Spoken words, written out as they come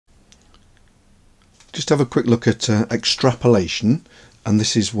just have a quick look at extrapolation, and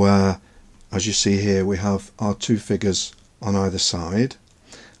this is where, as you see here, we have our two figures on either side,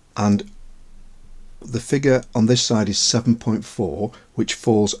 and the figure on this side is 7.4, which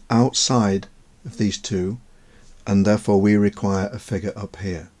falls outside of these two, and therefore we require a figure up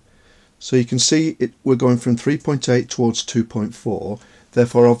here. So you can see we're going from 3.8 towards 2.4,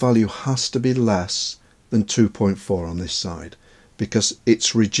 therefore our value has to be less than 2.4 on this side, because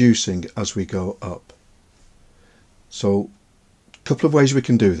it's reducing as we go up. So a couple of ways we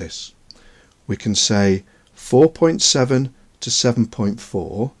can do this. We can say 4.7 to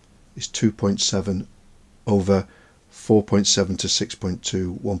 7.4 is 2.7 over 4.7 to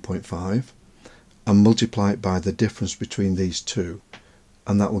 6.2, 1.5, and multiply it by the difference between these two,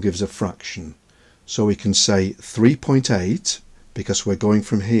 and that will give us a fraction. So we can say 3.8, because we're going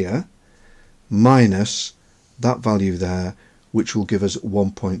from here, minus that value there, which will give us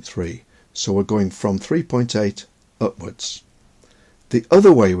 1.3. So we're going from 3.8 upwards. The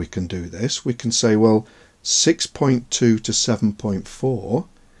other way we can do this, we can say, well, 6.2 to 7.4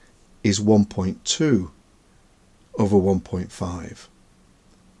 is 1.2 over 1.5,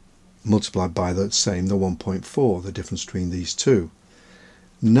 multiplied by the 1.4, the difference between these two.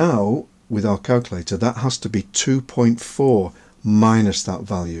 Now, with our calculator, that has to be 2.4 minus that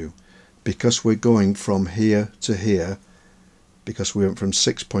value, because we're going from here to here, because we went from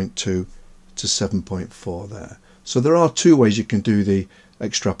 6.2 to 7.4 there. So there are two ways you can do the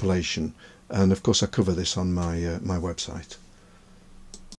extrapolation, and of course I cover this on my website.